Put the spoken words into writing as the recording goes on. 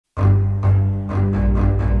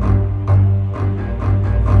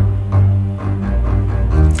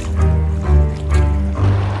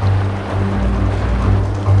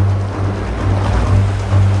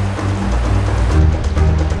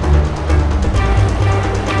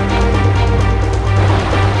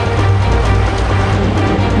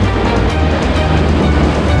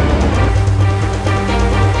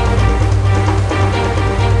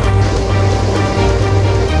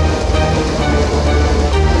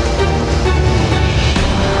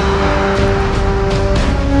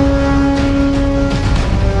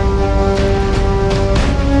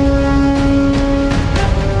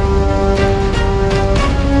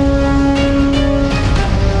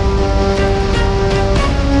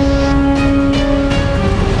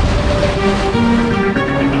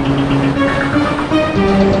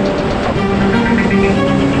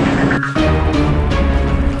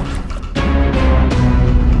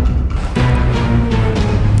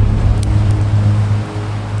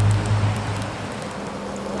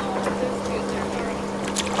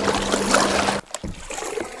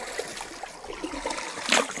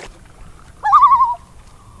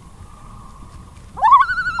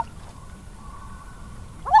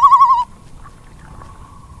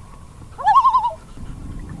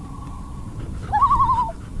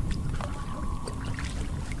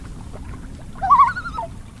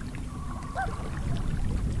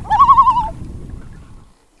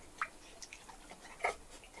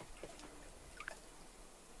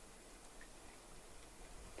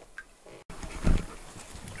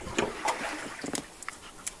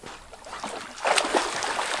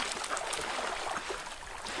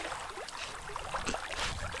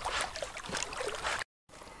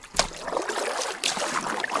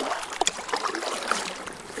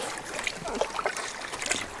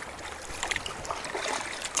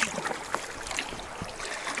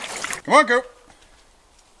Come on, go.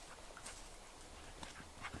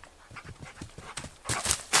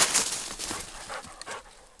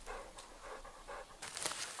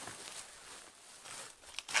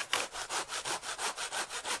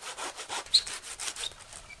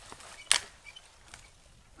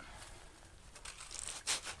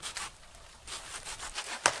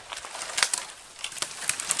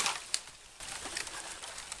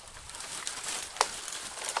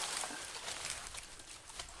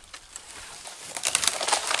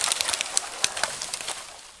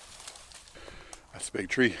 That's a big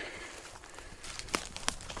tree.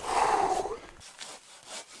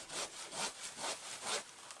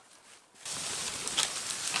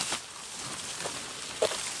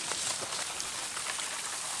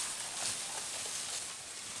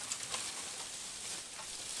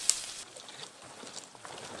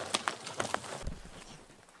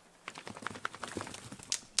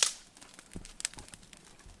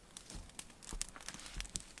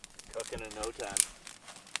 Cooking in no time.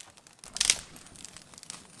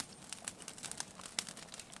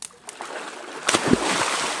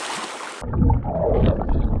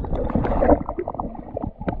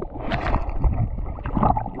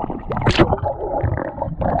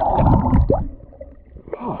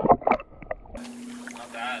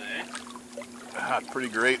 Not bad, eh? That's pretty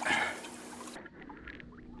great.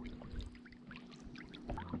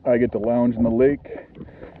 I get to lounge in the lake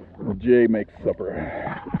while Jay makes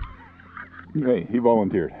supper. Hey, he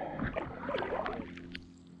volunteered.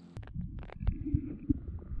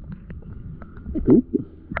 Hey, cool.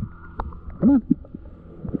 Come on.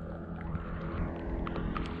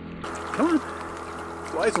 Come on.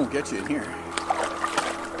 Flies won't get you in here.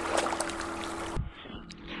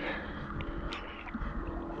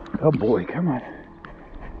 Oh boy, come on.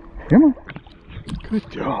 Come on. Good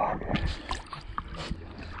dog.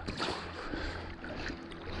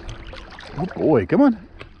 Oh boy, come on.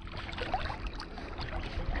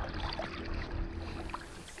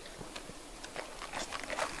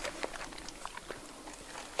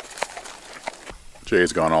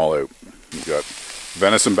 Jay's gone all out. He's got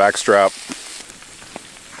venison backstrap,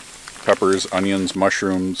 peppers, onions,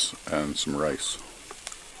 mushrooms, and some rice.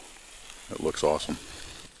 It looks awesome.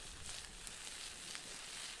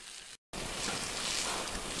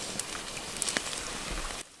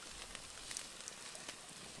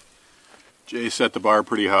 Jay set the bar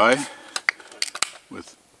pretty high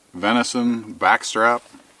with venison backstrap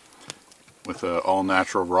with an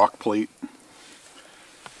all-natural rock plate.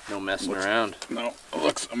 No messing around. No, it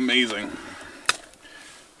looks amazing.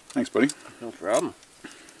 Thanks, buddy. No problem.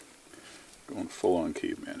 Going full on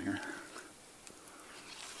caveman here.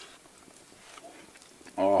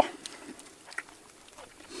 Oh,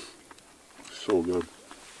 so good.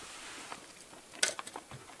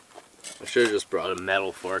 I should have just brought a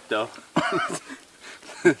metal fork though.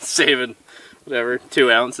 Saving whatever,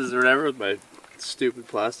 2 ounces or whatever with my stupid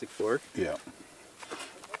plastic fork. Yeah.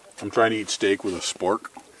 I'm trying to eat steak with a spork.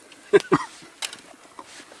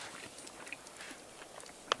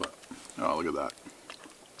 But, oh, look at that.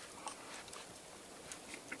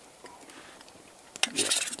 Yeah,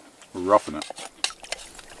 we're roughing it.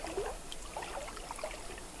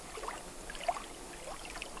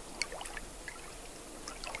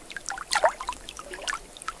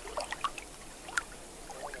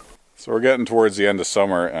 So we're getting towards the end of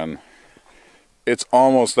summer and it's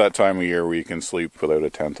almost that time of year where you can sleep without a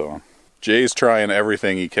tent on. Jay's trying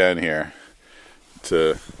everything he can here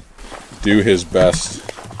to do his best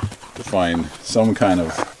to find some kind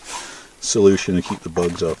of solution to keep the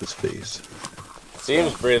bugs off his face.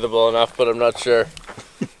 Seems breathable enough, but I'm not sure.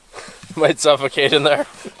 Might suffocate in there.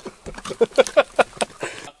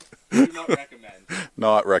 Do not recommend.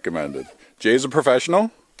 Not recommended. Jay's a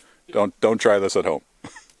professional. Don't try this at home.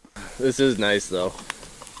 This is nice though.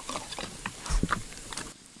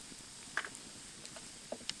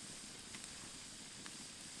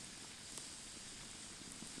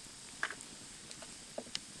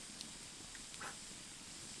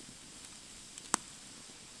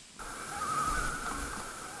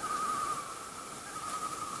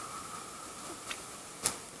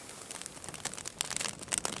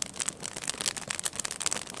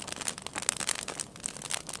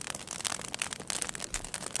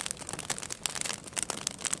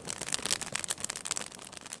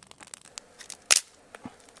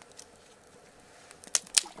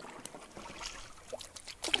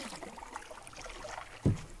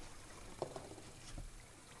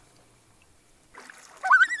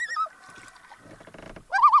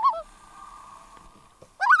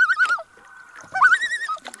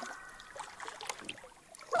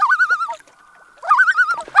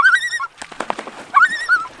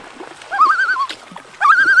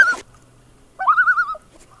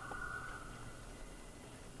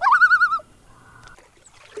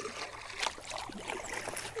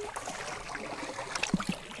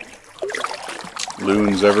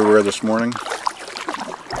 loons everywhere this morning,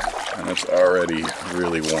 and it's already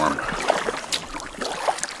really warm.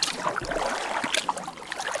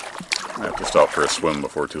 I have to stop for a swim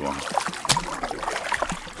before too long.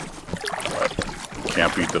 But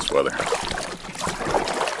can't beat this weather.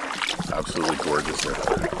 Absolutely gorgeous here.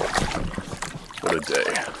 What a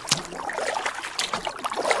day.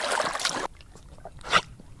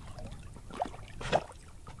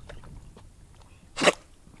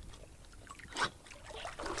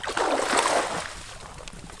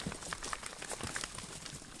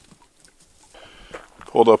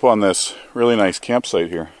 Pulled up on this really nice campsite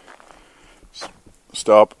here.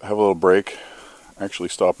 Stop, have a little break. Actually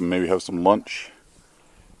stop and maybe have some lunch.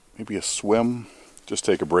 Maybe a swim. Just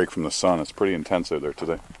take a break from the sun. It's pretty intense out there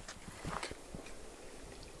today.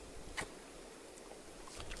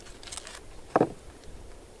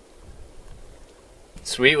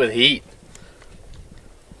 Sweet with heat.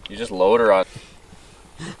 You just load her on.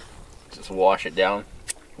 Just wash it down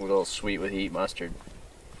with a little sweet with heat mustard.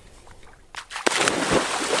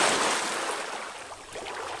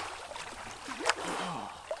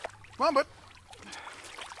 Come on, bud.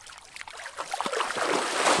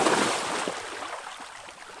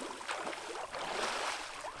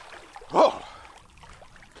 Oh.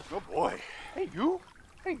 Oh boy. Hey you.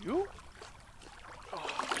 Hey you.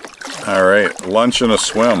 All right, lunch and a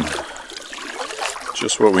swim.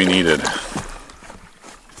 Just what we needed.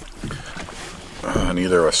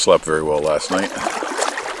 Neither of us slept very well last night.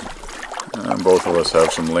 Both of us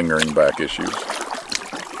have some lingering back issues.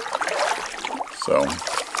 So,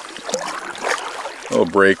 a little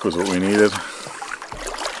break was what we needed.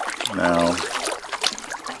 Now,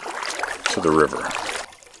 to the river.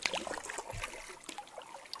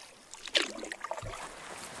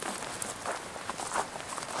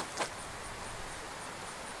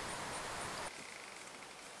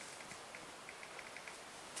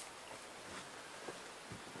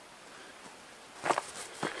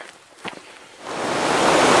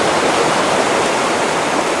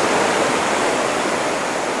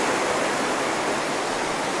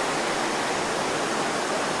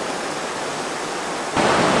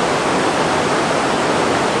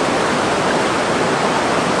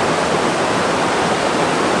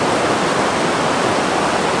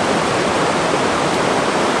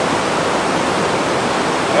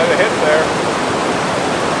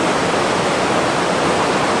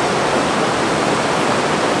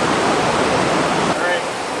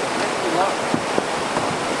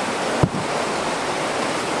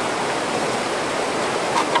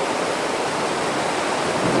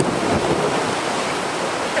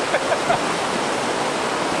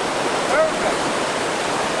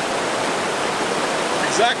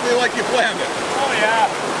 Exactly like you planned it. Oh yeah,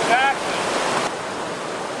 exactly.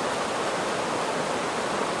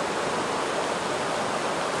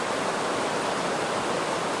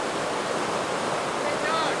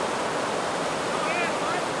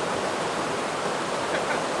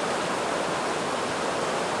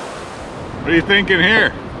 What are you thinking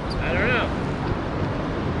here? I don't know.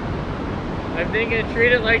 I'm thinking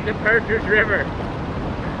treat it like the Partridge River.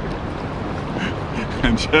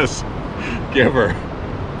 And just give her.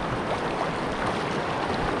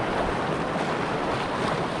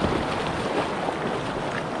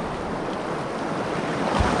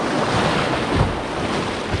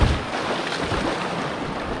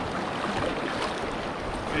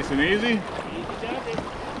 Nice and easy.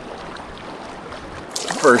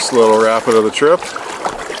 First little rapid of the trip.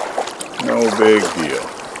 No big deal.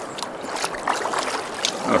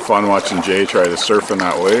 Kind of fun watching Jay try to surf in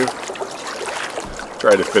that wave.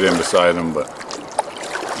 Tried to fit in beside him, but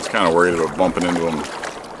I was kind of worried about bumping into him.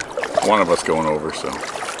 One of us going over, so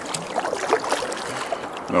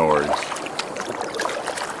no worries.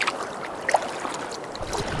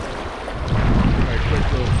 Alright,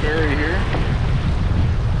 quick little ferry here.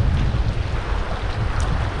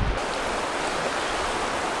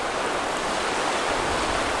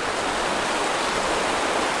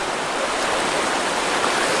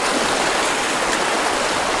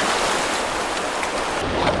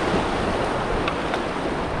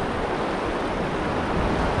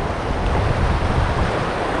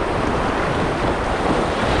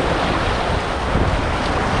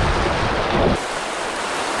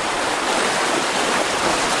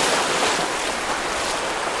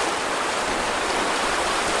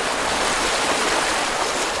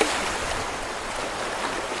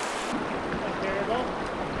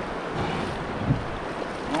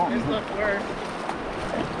 This looks worse.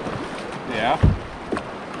 Yeah.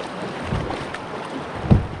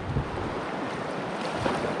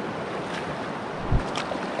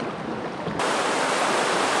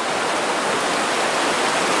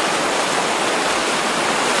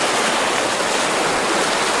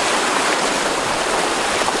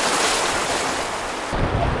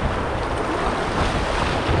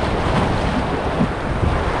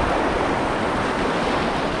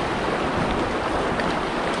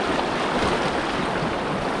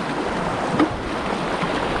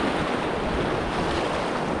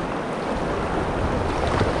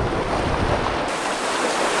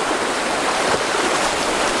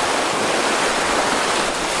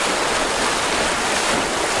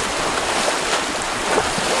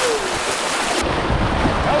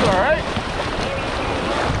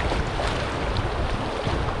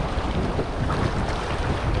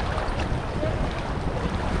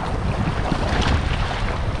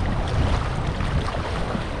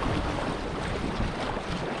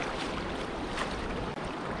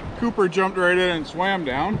 Cooper jumped right in and swam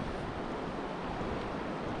down.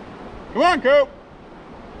 Come on, Coop!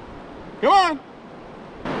 Come on!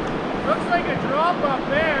 Looks like a drop up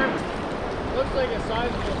there. Looks like a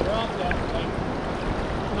sizable drop down.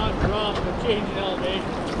 Like, not drop, but change in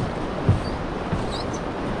elevation.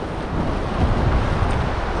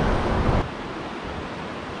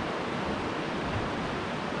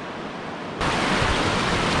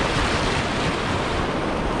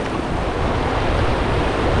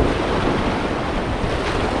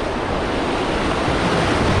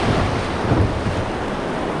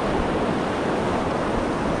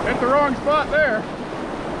 The wrong spot there.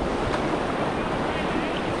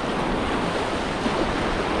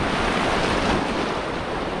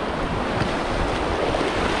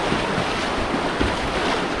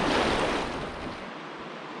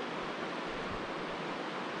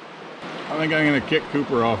 I think I'm going to kick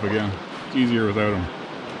Cooper off again. It's easier without him.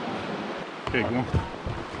 Okay, go on.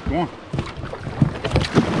 Go on.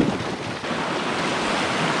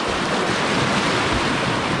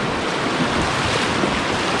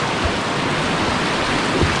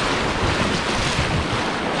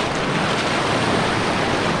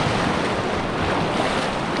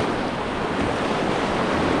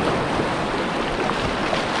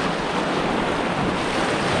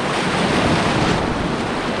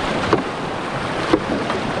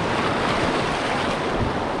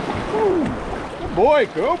 Boy,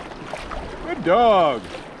 Coop. Good dog.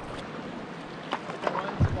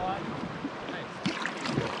 One spot. Nice.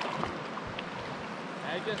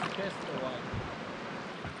 I just kissed the one.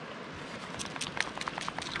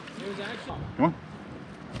 It was actually. Come on.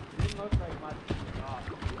 It didn't look like much.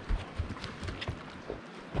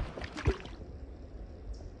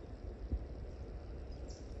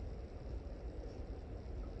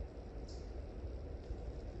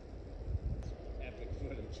 Epic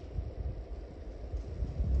footage.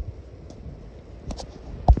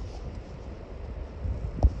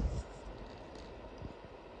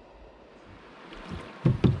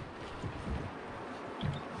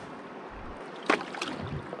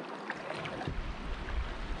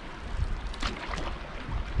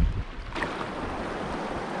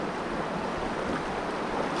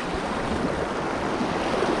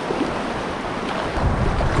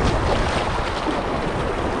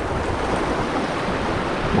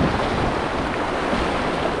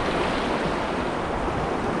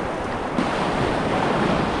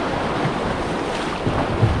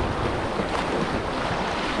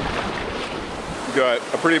 Got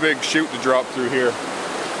a pretty big chute to drop through here.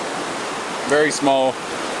 Very small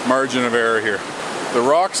margin of error here. The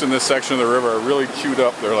rocks in this section of the river are really chewed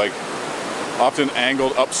up. They're like often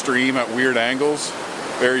angled upstream at weird angles,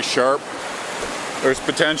 very sharp. There's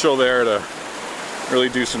potential there to really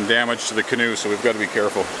do some damage to the canoe, so we've got to be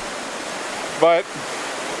careful. But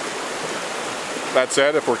that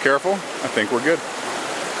said, if we're careful, I think we're good.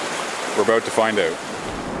 We're about to find out.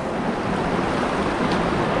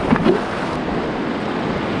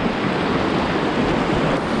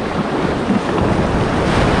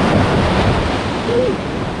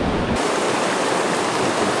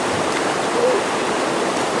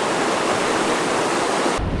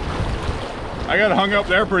 I got hung up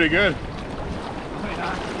there pretty good.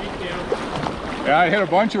 Yeah, I hit a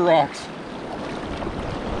bunch of rocks.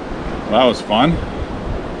 That was fun.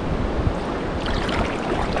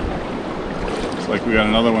 Looks like we got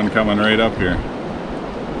another one coming right up here.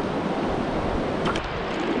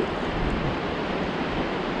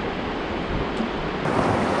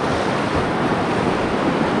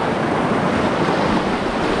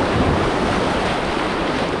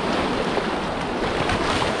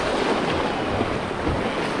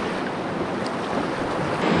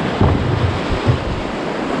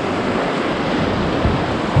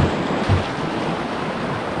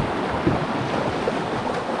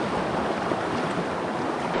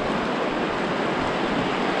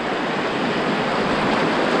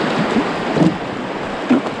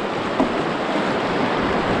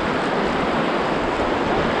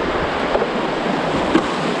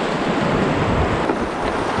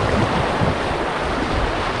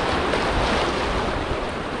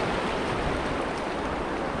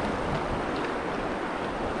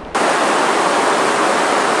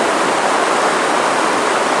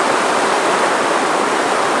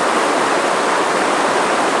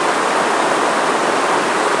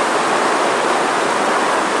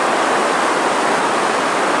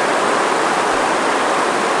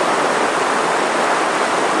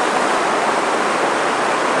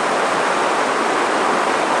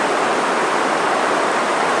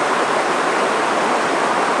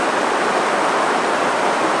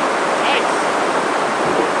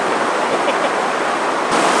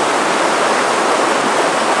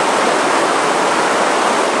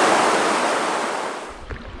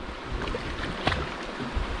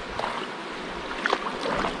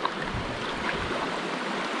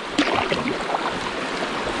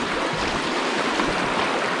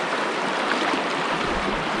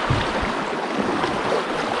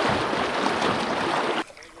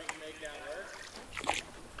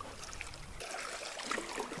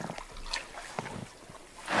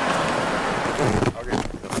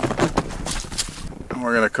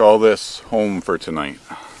 we're gonna call this home for tonight.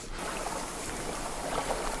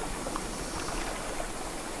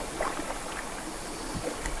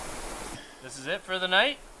 This is it for the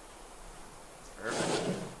night?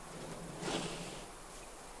 Perfect.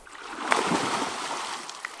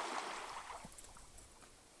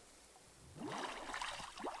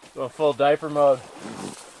 Go full diaper mode.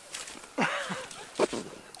 Coming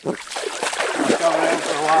in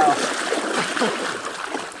for a while.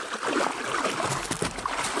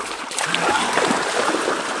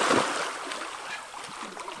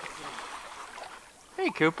 Hey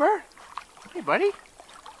Cooper. Hey buddy.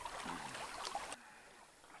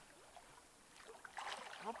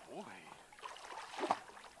 Oh boy.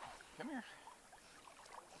 Come here.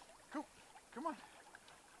 Go. Come on.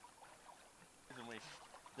 And we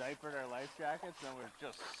diapered our life jackets and we're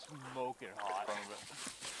just smoking hot.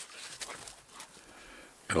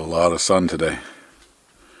 Got a lot of sun today.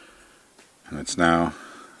 And it's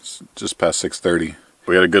just past 6:30.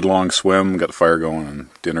 We had a good long swim, got the fire going and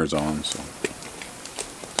dinner's on, so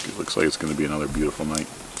it looks like it's going to be another beautiful night.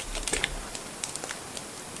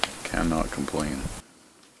 Cannot complain.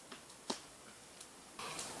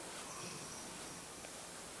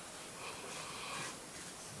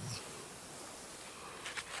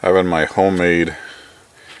 Having my homemade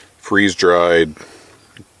freeze-dried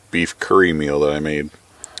beef curry meal that I made.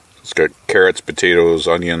 It's got carrots, potatoes,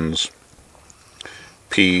 onions,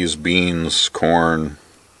 peas, beans, corn,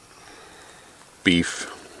 beef,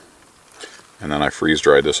 and then I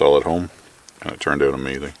freeze-dried this all at home, and it turned out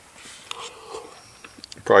amazing.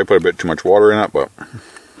 Probably put a bit too much water in it, but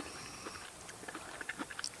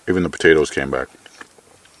even the potatoes came back.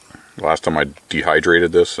 Last time I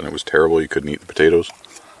dehydrated this and it was terrible, you couldn't eat the potatoes.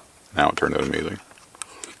 Now it turned out amazing.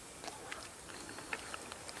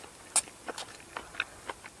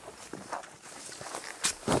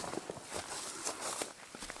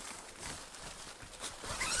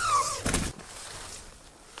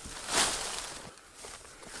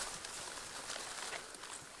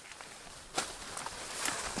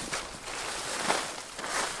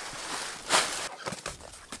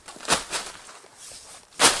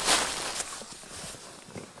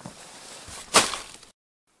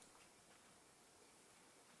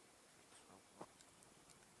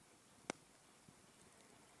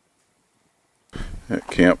 At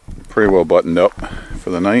camp, pretty well buttoned up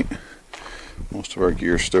for the night. Most of our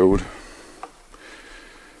gear stowed.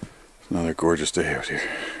 Another gorgeous day out here.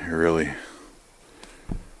 You really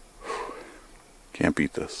can't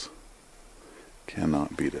beat this.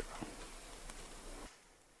 Cannot beat it.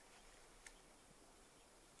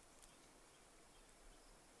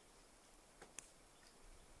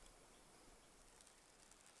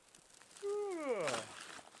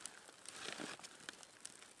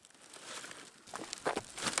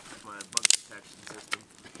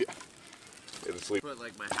 Put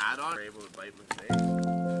like my hat on, able to bite my face.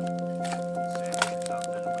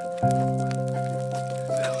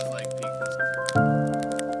 That was like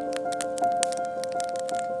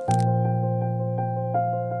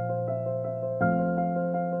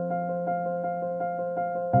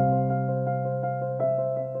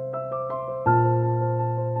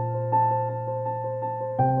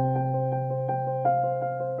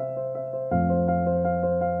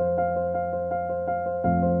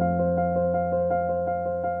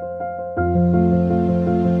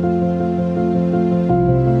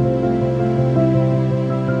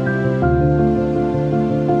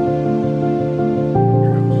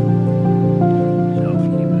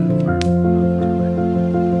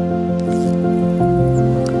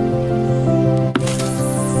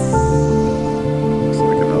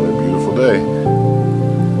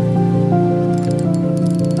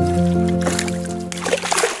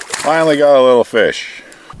Finally got a little fish.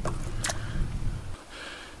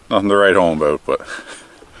 Nothing to write home about, but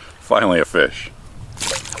finally a fish.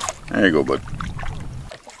 There you go, bud.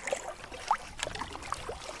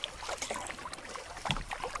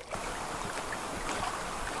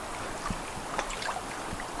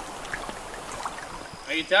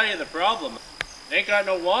 I can tell you the problem. It ain't got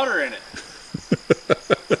no water in it.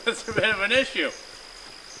 That's a bit of an issue.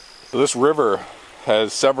 So this river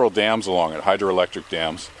has several dams along it, hydroelectric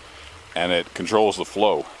dams, and it controls the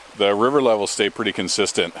flow. The river levels stay pretty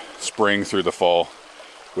consistent spring through the fall,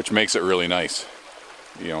 which makes it really nice.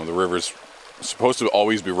 You know, the river's supposed to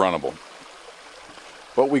always be runnable.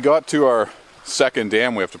 But we got to our second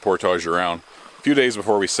dam we have to portage around. A few days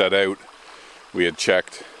before we set out, we had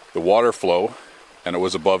checked the water flow and it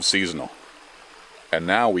was above seasonal. And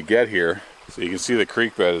now we get here, so you can see the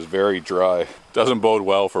creek bed is very dry. Doesn't bode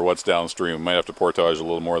well for what's downstream. We might have to portage a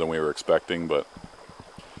little more than we were expecting, but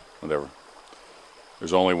whatever.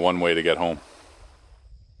 There's only one way to get home.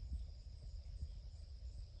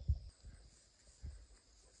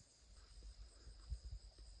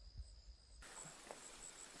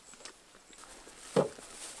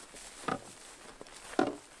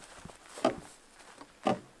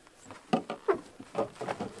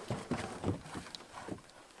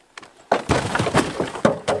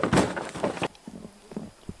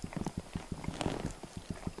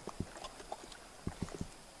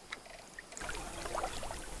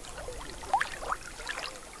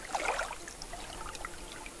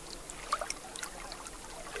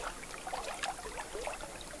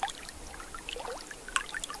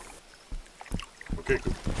 Okay,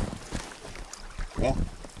 cool. Well.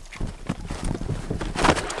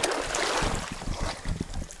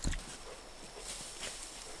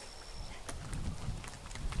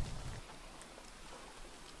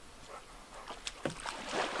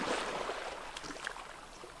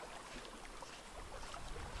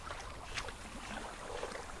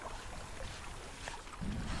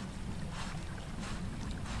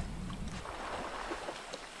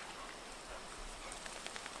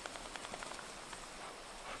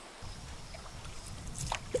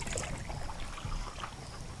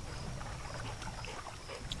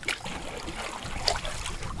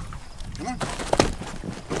 Come on.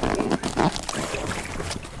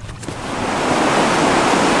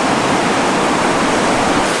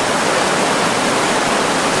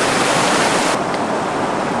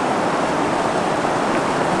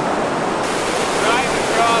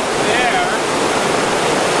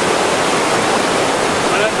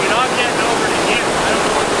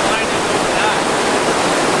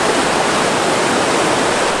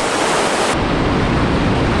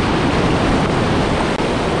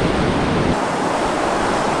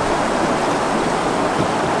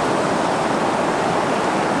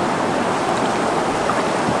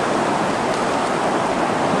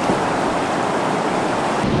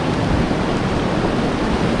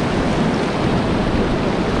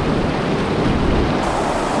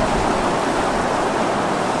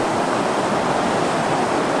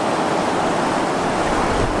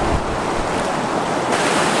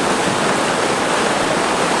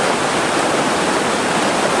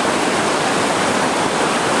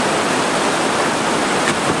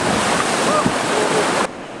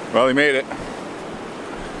 Well, he made it.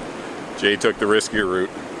 Jay took the riskier route,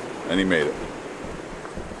 and he made it.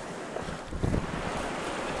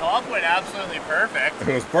 The top went absolutely perfect.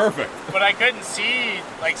 It was perfect. But I couldn't see,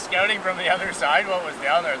 like, scouting from the other side what was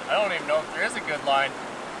down there. I don't even know if there is a good line.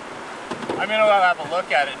 I mean, I'll have a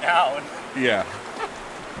look at it now. Yeah.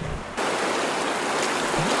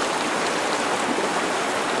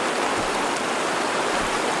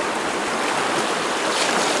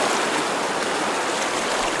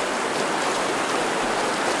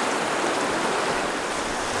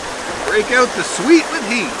 Break out the sweet with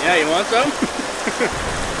heat. Yeah, you want some?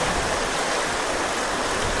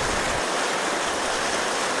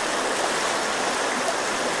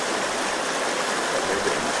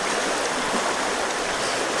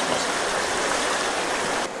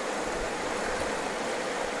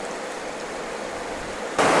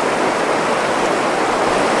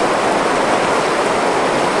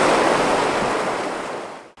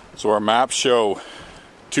 So our maps show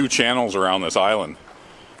 2 channels around this island.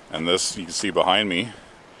 And this, you can see behind me,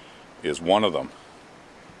 is one of them.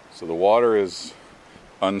 So the water is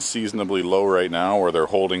unseasonably low right now, or they're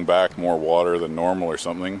holding back more water than normal or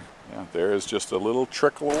something. Yeah, there is just a little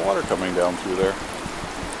trickle of water coming down through there.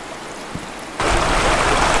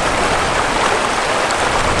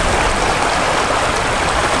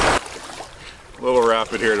 A little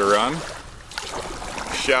rapid here to run.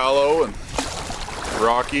 Shallow and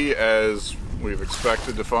rocky as we've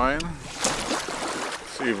expected to find.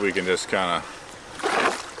 See if we can just kind of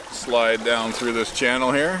slide down through this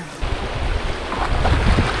channel here.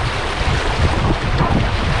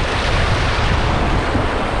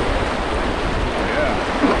 Yeah.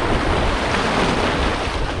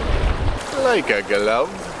 Like a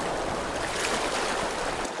glove.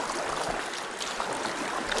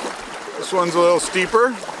 This one's a little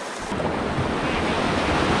steeper.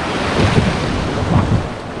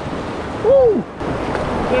 Woo!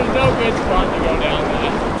 There's no good spot to go down that.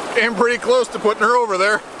 Came pretty close to putting her over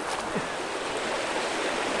there.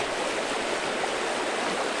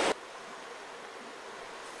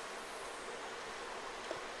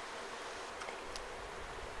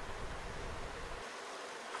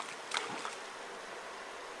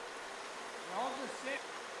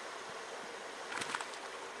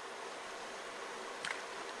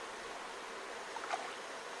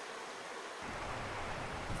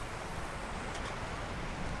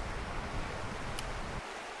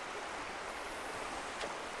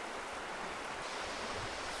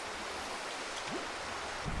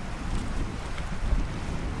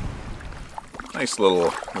 Nice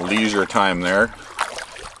little leisure time there,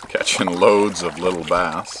 catching loads of little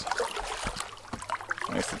bass.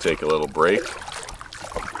 Nice to take a little break.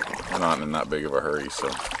 We're not in that big of a hurry, so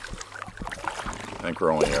I think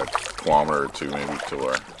we're only a kilometer or two maybe to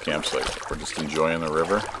our campsite. We're just enjoying the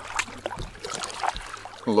river.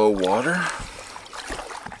 Low water.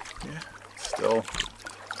 Yeah, still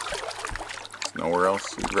nowhere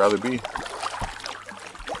else you'd rather be.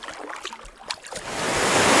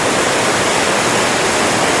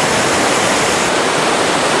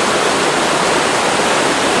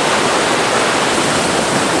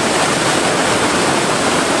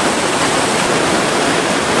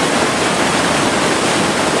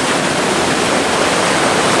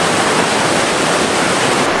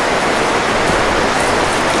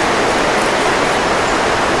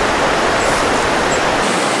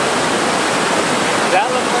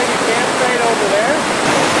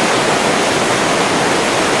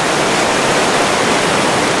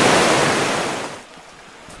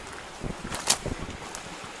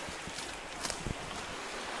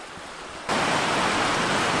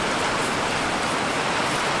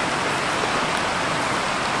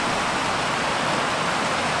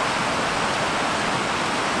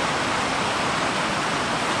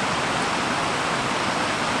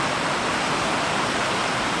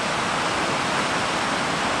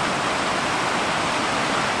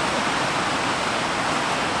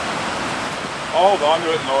 Hold on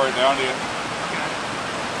to it and lower it down to you.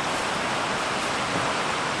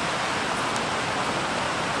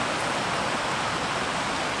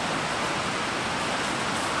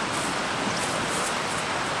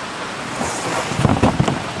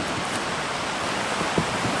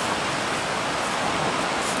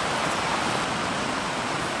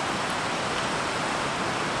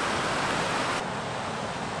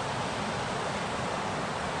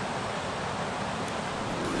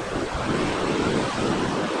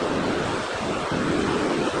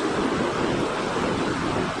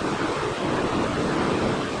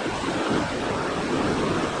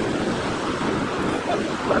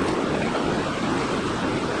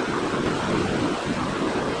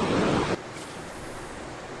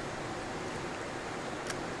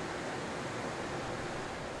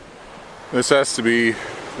 This has to be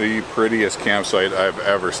the prettiest campsite I've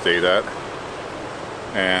ever stayed at,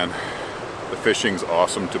 and the fishing's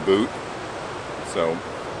awesome to boot, so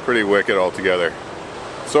pretty wicked altogether.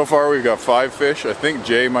 So far we've got 5 fish. I think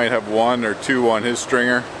Jay might have 1 or 2 on his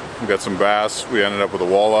stringer. We've got some bass. We ended up with a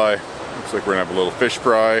walleye. Looks like we're gonna have a little fish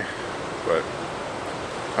fry, but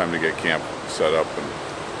time to get camp set up and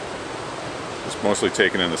just mostly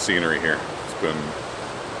taking in the scenery here. It's been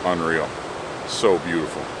unreal. So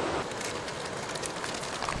beautiful.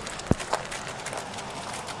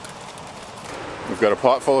 We've got a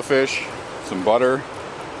pot full of fish, some butter,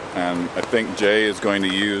 and I think Jay is going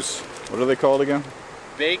to use, what are they called again?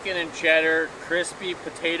 Bacon and cheddar, crispy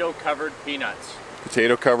potato covered peanuts.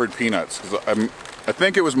 Potato covered peanuts. 'Cause I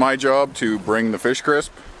think it was my job to bring the fish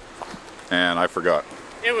crisp, and I forgot.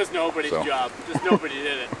 It was nobody's job, just nobody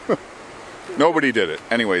did it. Nobody did it.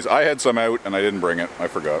 Anyways, I had some out and I didn't bring it, I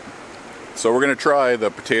forgot. So we're gonna try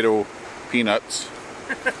the potato peanuts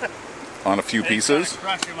on a few pieces.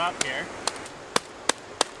 Crush them up here.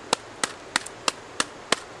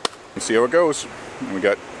 And see how it goes.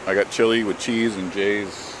 And I got chili with cheese, and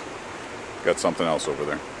Jay's got something else over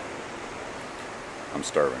there. I'm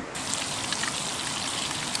starving.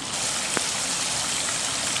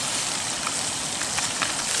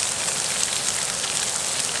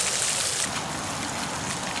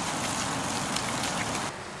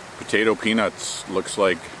 Potato peanuts looks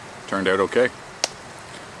like turned out okay.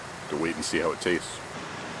 Have to wait and see how it tastes.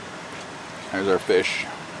 There's our fish.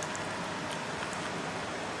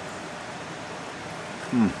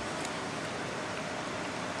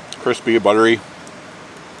 Crispy, buttery,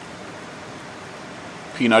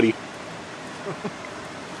 peanutty,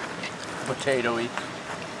 Potatoey.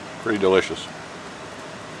 pretty delicious.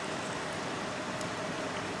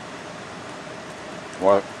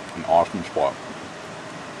 What an awesome spot.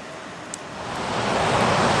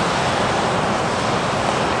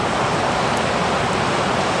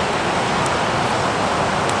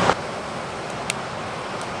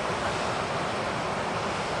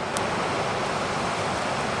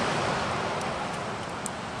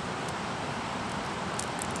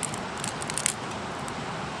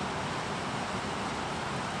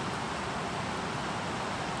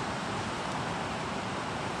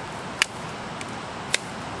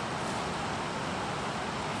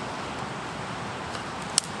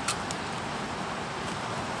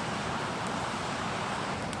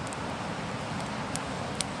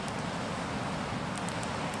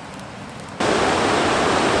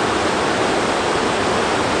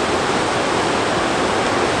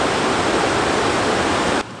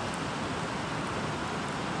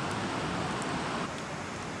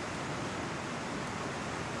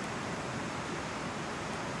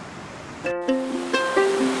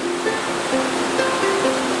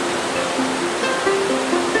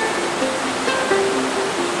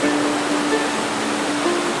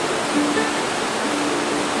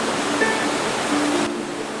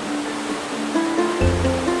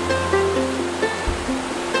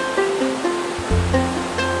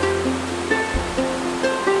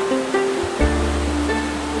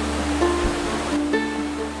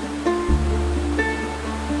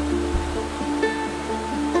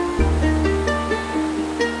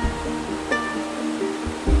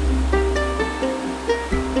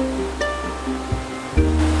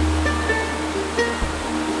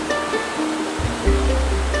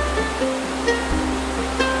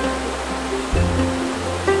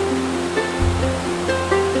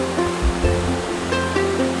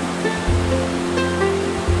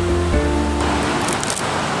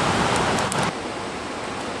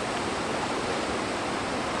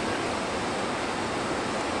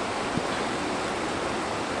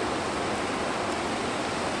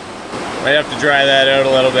 Might have to dry that out a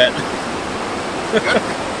little bit.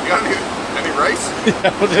 You got any rice?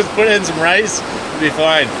 Yeah, we'll just put in some rice. It'll be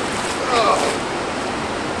fine. Oh,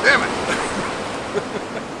 damn it.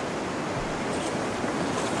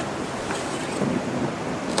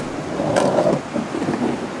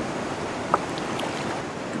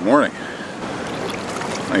 Good morning.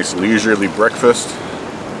 Nice leisurely breakfast.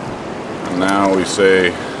 And now we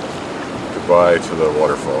say goodbye to the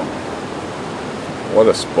waterfall. What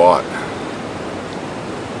a spot.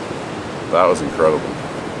 That was incredible.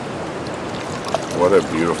 What a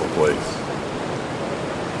beautiful place.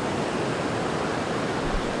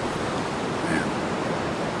 Man,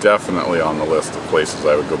 definitely on the list of places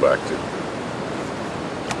I would go back to.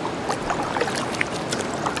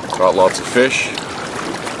 Caught lots of fish.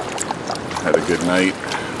 Had a good night.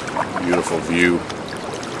 Beautiful view.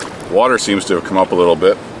 Water seems to have come up a little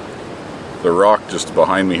bit. The rock just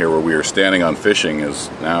behind me here where we were standing on fishing is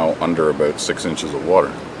now under about 6 inches of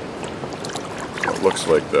water. So it looks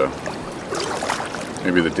like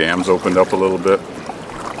maybe the dam's opened up a little bit. I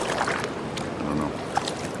don't know.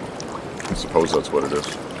 I suppose that's what it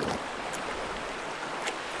is.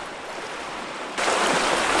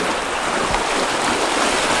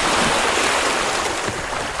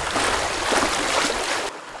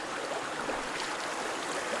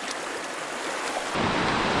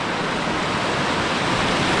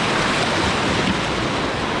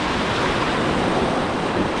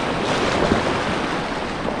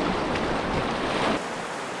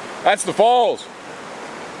 That's the falls.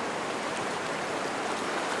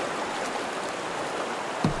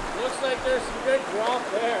 Looks like there's some good drop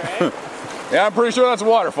there, eh? Yeah, I'm pretty sure that's a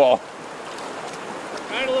waterfall.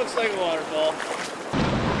 Kind of looks like a waterfall.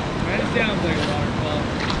 Kind of sounds like a waterfall.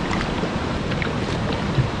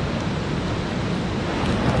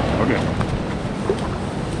 Okay.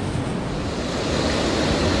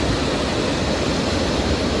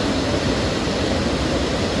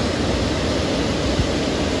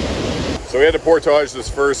 So we had to portage this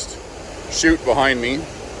first chute behind me,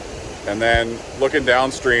 and then looking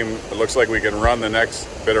downstream, it looks like we can run the next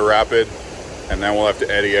bit of rapid, and then we'll have to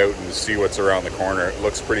eddy out and see what's around the corner. It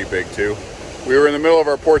looks pretty big too. We were in the middle of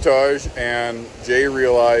our portage, and Jay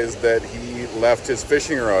realized that he left his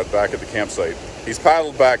fishing rod back at the campsite. He's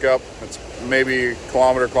paddled back up. It's maybe a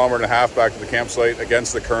kilometer and a half back to the campsite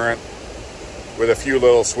against the current with a few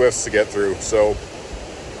little swifts to get through. So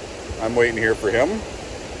I'm waiting here for him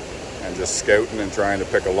and just scouting and trying to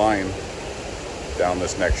pick a line down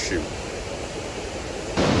this next chute.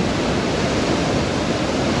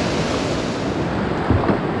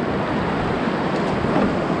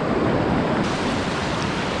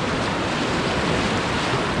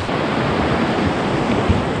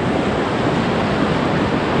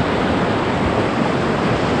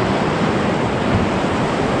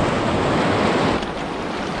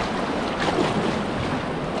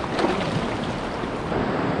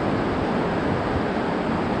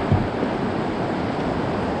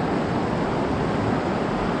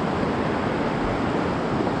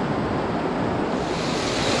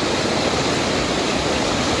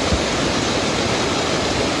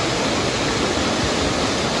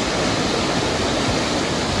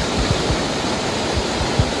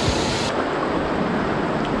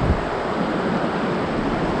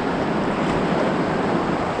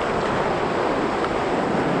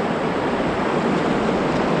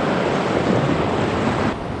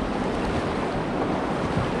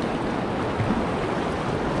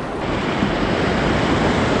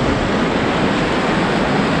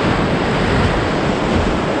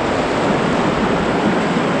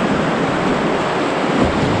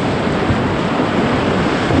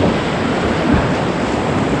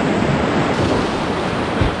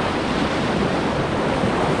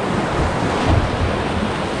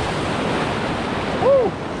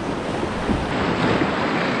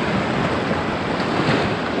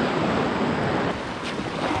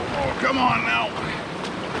 Come on now.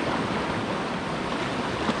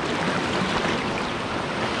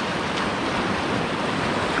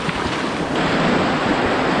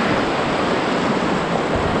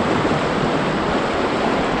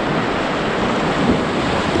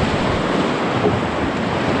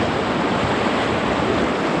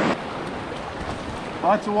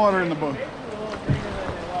 Lots of water in the boat.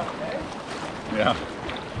 Yeah.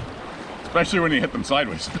 Especially when you hit them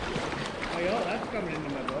sideways. Oh, yeah, that's coming into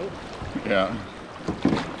my boat. Yeah.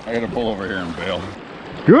 I gotta pull over here and bail.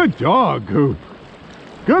 Good dog, Coop.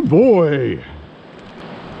 Good boy.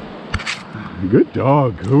 Good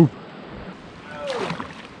dog, Coop.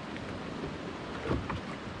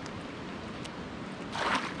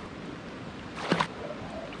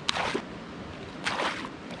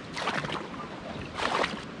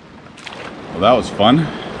 Well, that was fun.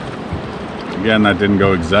 Again, that didn't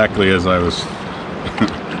go exactly as I was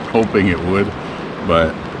hoping it would,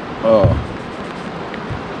 but oh,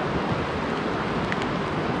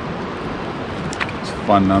 it's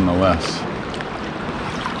fun nonetheless.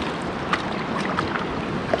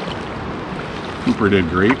 Cooper did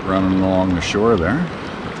great running along the shore there.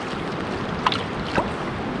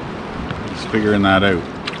 He's figuring that out.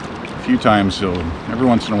 A few times every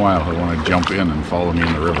once in a while he'll want to jump in and follow me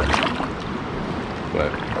in the river.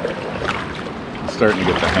 But I'm starting to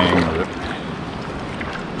get the hang of it.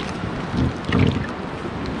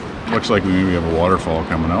 Looks like we maybe have a waterfall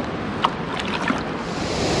coming up.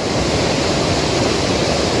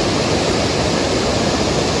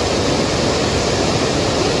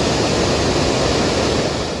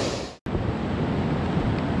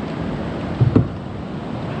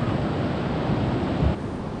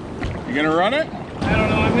 You gonna run it? I don't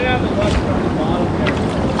know, I'm gonna have the bus from the bottom there.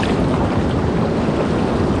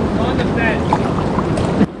 On the fence.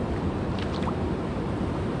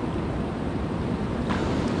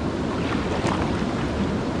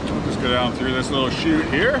 We'll just go down through this little chute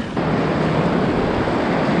here.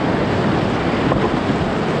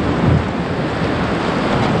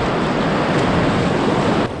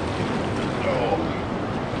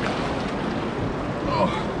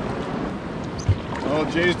 Well,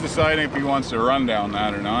 Jay's deciding if he wants to run down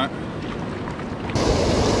that or not.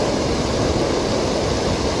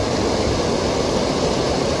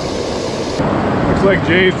 Looks like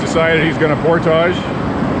Jay's decided he's going to portage.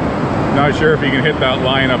 Not sure if he can hit that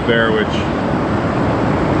line up there, which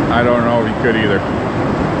I don't know if he could either.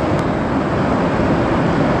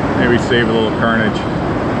 Maybe save a little carnage.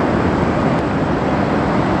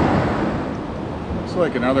 Looks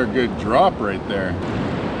like another good drop right there.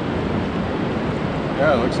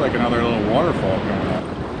 Yeah, it looks like another little waterfall coming up.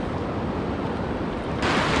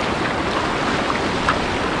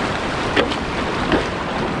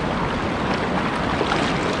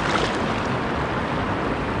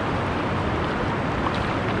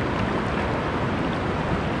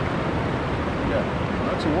 Yeah,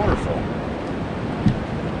 that's a waterfall.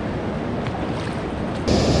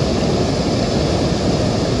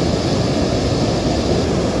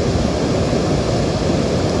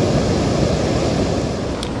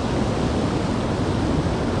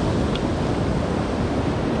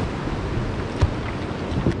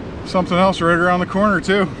 Something else right around the corner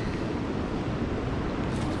too.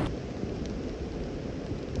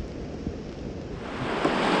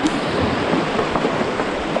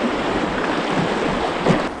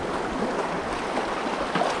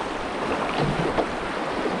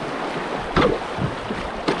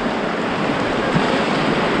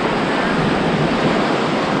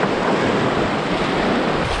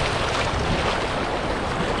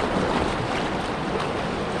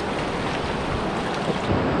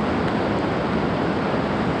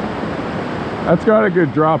 That's got a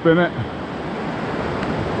good drop in it.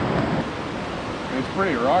 It's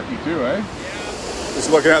pretty rocky too, eh? Yeah. Just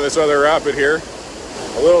looking at this other rapid here.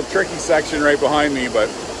 A little tricky section right behind me, but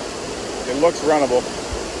it looks runnable.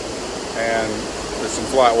 And there's some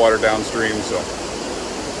flat water downstream, so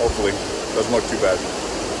hopefully it doesn't look too bad.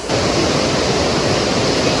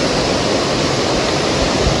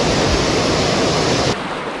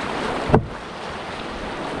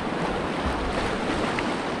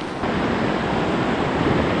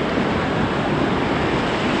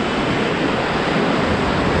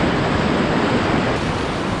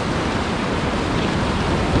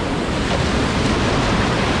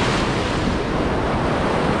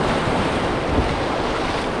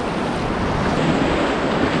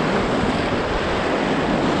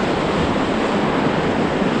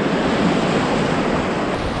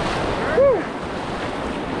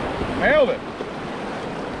 Nailed it.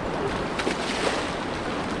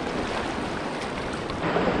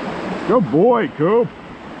 Good boy, Coop.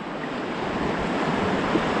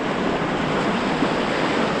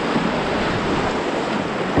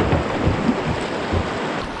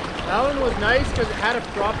 nice because it had a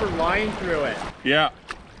proper line through it. Yeah.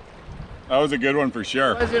 That was a good one for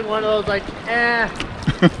sure. It wasn't one of those like,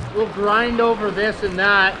 we'll grind over this and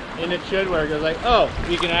that and it should work. It was like, oh,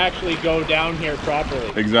 you can actually go down here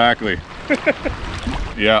properly. Exactly.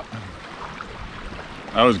 Yeah.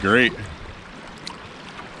 That was great.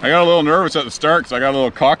 I got a little nervous at the start because I got a little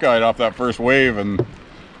cockeyed off that first wave, and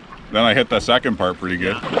then I hit the second part pretty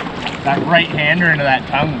good. That right hander into that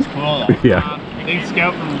tongue was cool though. Yeah. You think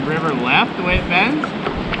scout from river left the way it bends?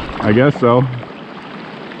 I guess so.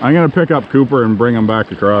 I'm gonna pick up Cooper and bring him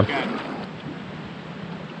back across. Okay.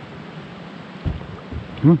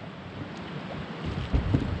 Hmm.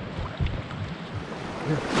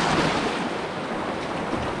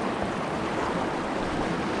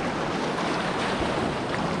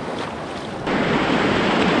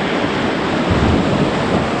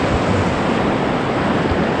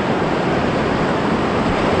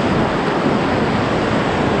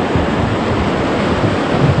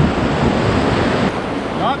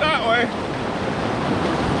 Not that way.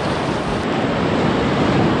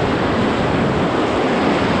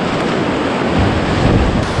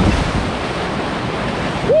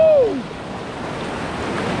 Woo!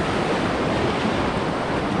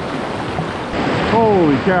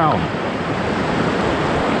 Holy cow.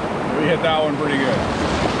 We hit that one pretty good.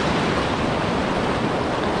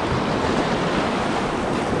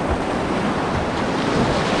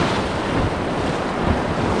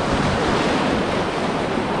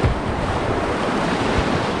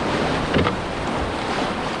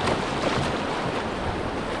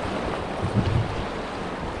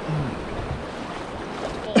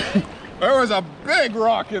 There was a big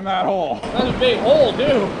rock in that hole. That's a big hole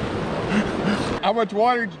too. How much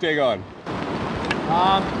water did you take on?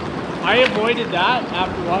 I avoided that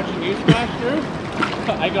after watching you smash through.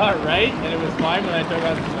 I got it right and it was fine when I took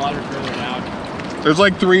out some water further down. There's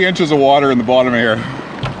like 3 inches of water in the bottom of here.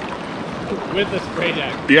 With the spray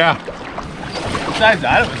deck. Yeah. Besides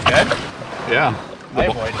that, it was good. Yeah. I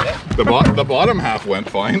avoided it. The bottom half went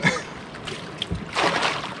fine.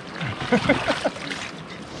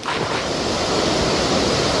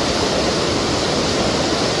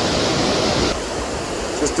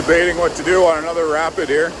 Just debating what to do on another rapid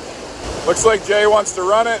here. Looks like Jay wants to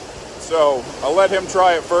run it, so I'll let him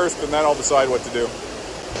try it first and then I'll decide what to do.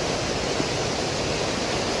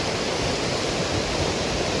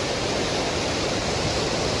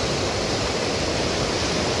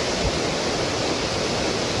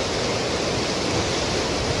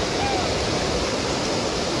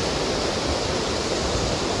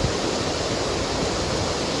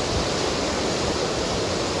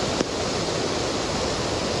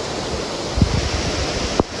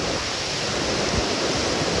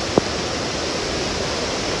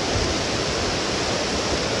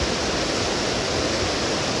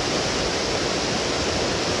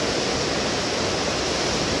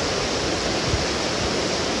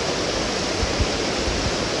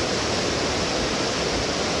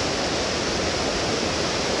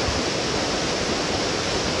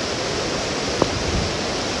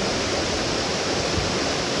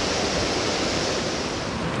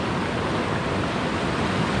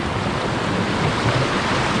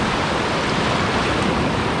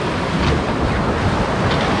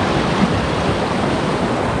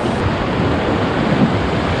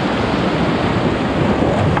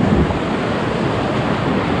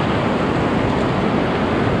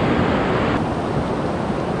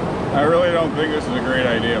 I really don't think this is a great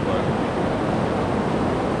idea, but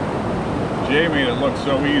Jay made it look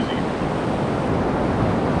so easy.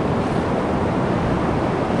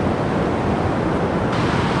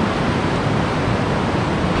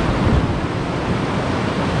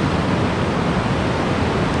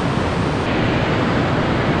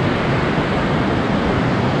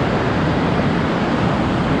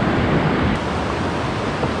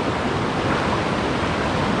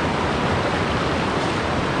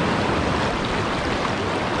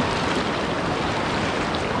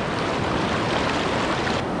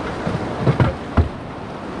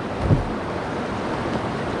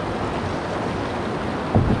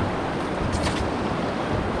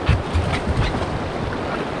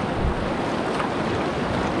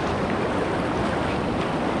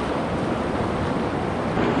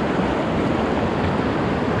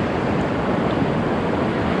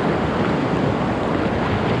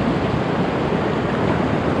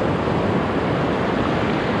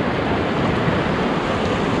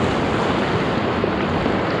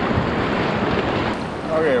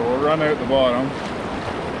 Okay, we'll run out the bottom.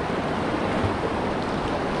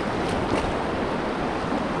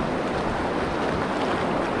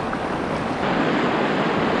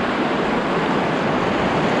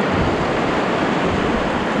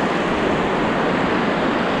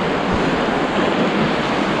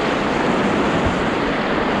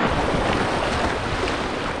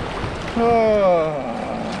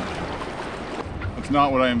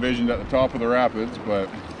 not what I envisioned at the top of the rapids, but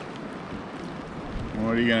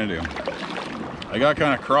what are you gonna do? I got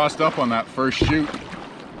kind of crossed up on that first chute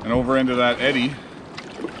and over into that eddy.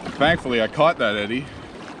 Thankfully I caught that eddy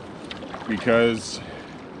because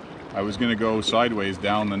I was gonna go sideways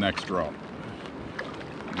down the next drop.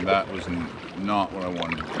 And that was not what I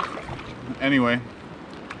wanted. Anyway,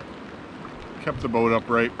 kept the boat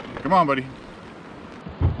upright. Come on, buddy.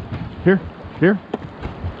 Here, here,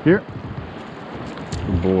 here.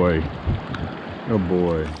 Good boy. Good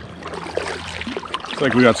boy. Looks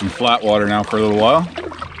like we got some flat water now for a little while.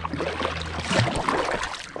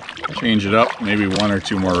 Change it up, maybe 1 or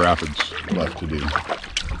 2 more rapids left to do.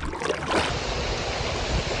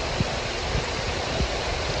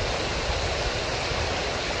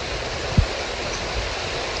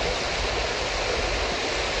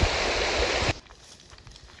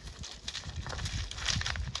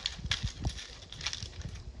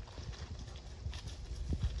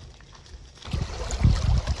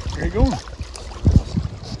 There you go.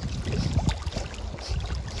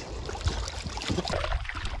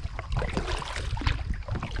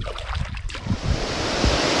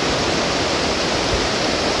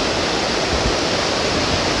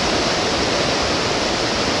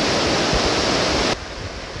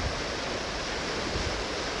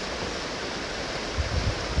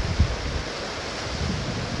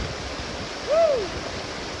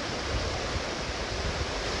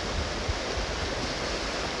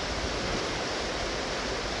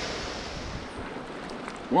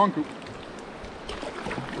 Come on, Coop.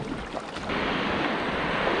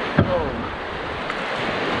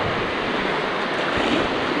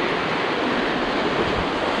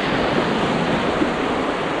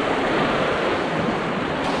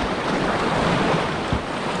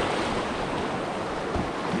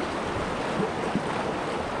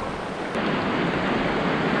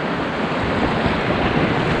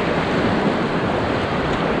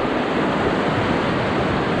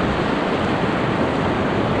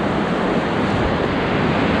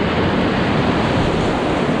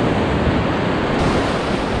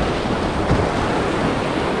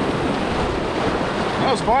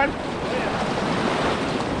 That was fun.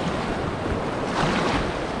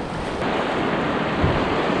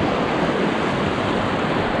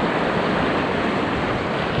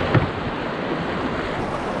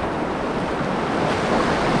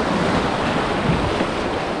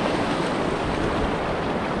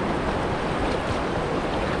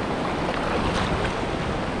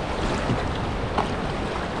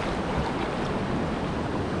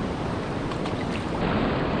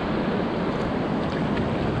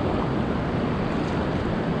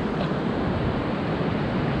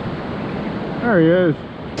 There he is.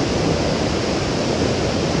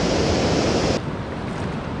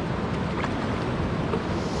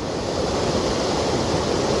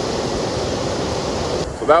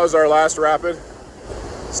 So that was our last rapid.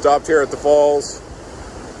 Stopped here at the falls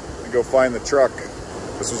to go find the truck.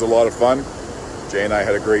 This was a lot of fun. Jay and I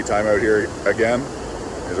had a great time out here again.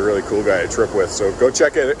 He's a really cool guy to trip with. So go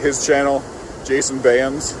check out his channel,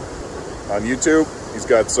 jasonbayens, on YouTube. He's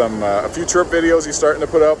got some a few trip videos he's starting to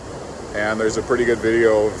put up. And there's a pretty good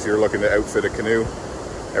video if you're looking to outfit a canoe.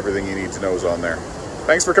 Everything you need to know is on there.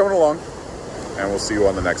 Thanks for coming along, and we'll see you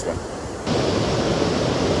on the next one.